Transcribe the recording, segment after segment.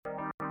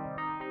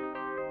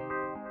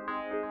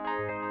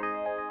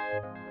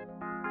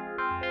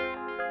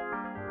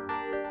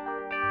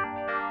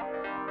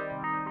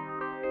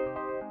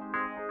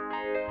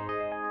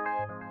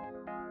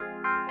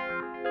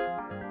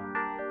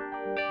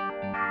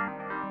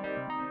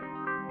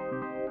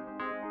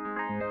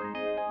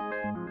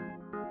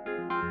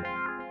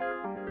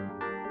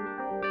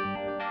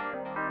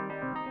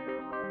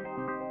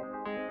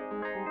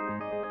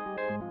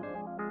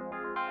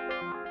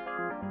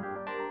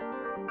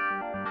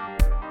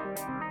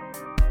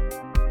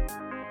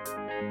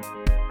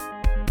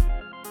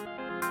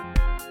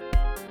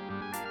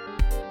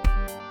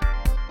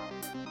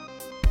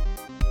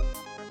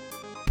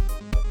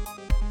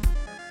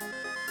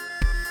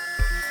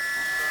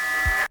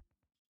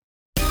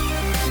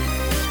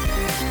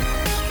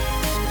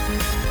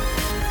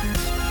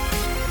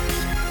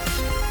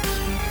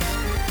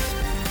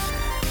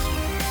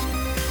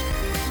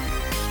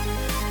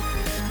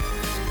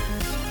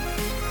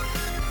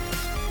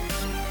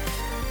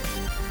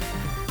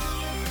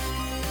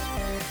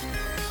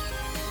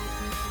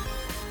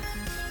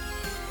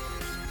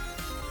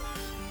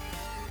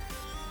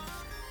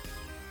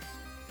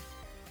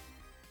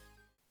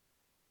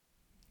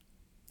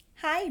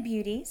Hi,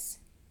 beauties.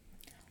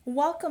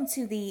 Welcome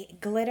to the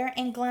Glitter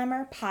and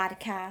Glamour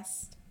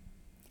podcast.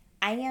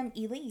 I am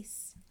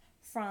Elise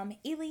from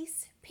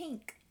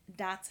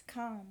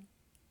ElisePink.com.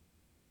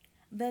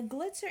 The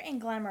Glitter and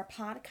Glamour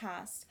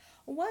podcast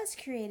was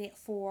created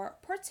for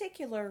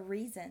particular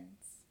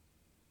reasons.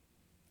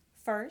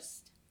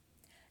 First,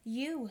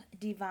 you,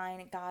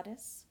 divine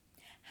goddess,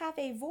 have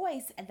a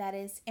voice that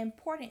is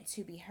important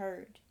to be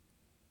heard.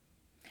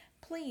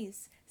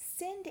 Please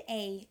send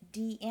a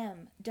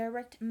DM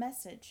direct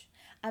message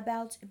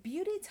about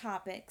beauty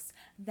topics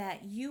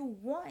that you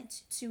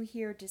want to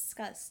hear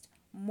discussed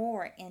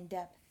more in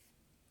depth.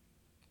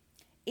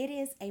 It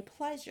is a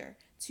pleasure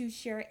to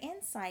share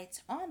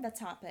insights on the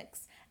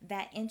topics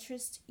that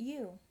interest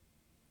you.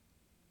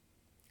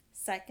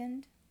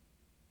 Second,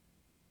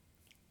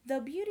 the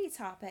beauty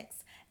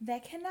topics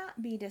that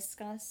cannot be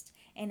discussed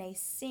in a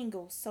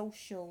single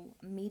social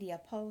media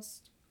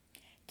post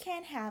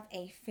can have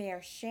a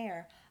fair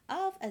share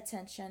of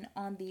attention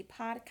on the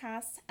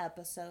podcast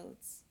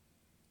episodes.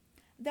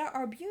 There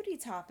are beauty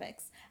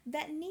topics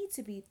that need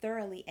to be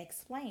thoroughly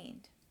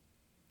explained.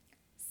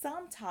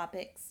 Some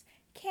topics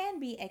can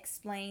be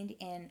explained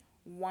in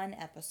one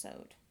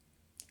episode.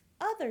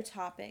 Other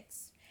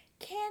topics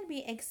can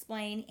be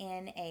explained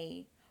in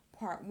a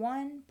part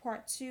 1,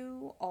 part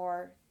 2,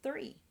 or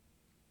 3.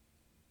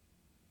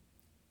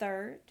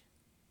 Third,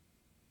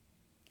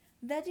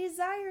 the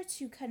desire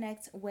to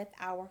connect with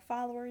our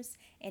followers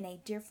in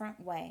a different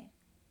way.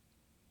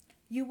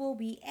 You will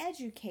be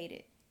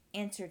educated,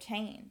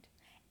 entertained,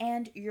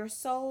 and your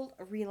soul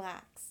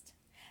relaxed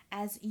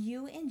as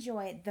you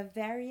enjoy the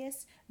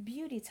various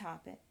beauty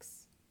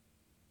topics.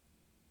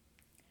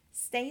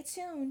 Stay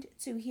tuned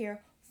to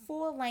hear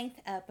full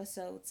length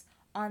episodes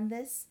on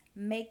this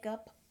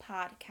makeup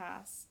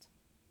podcast.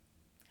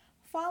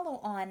 Follow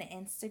on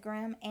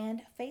Instagram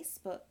and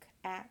Facebook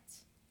at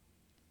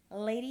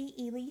Lady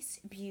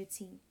Elise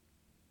Beauty.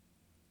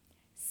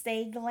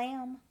 Stay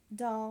glam,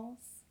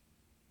 dolls.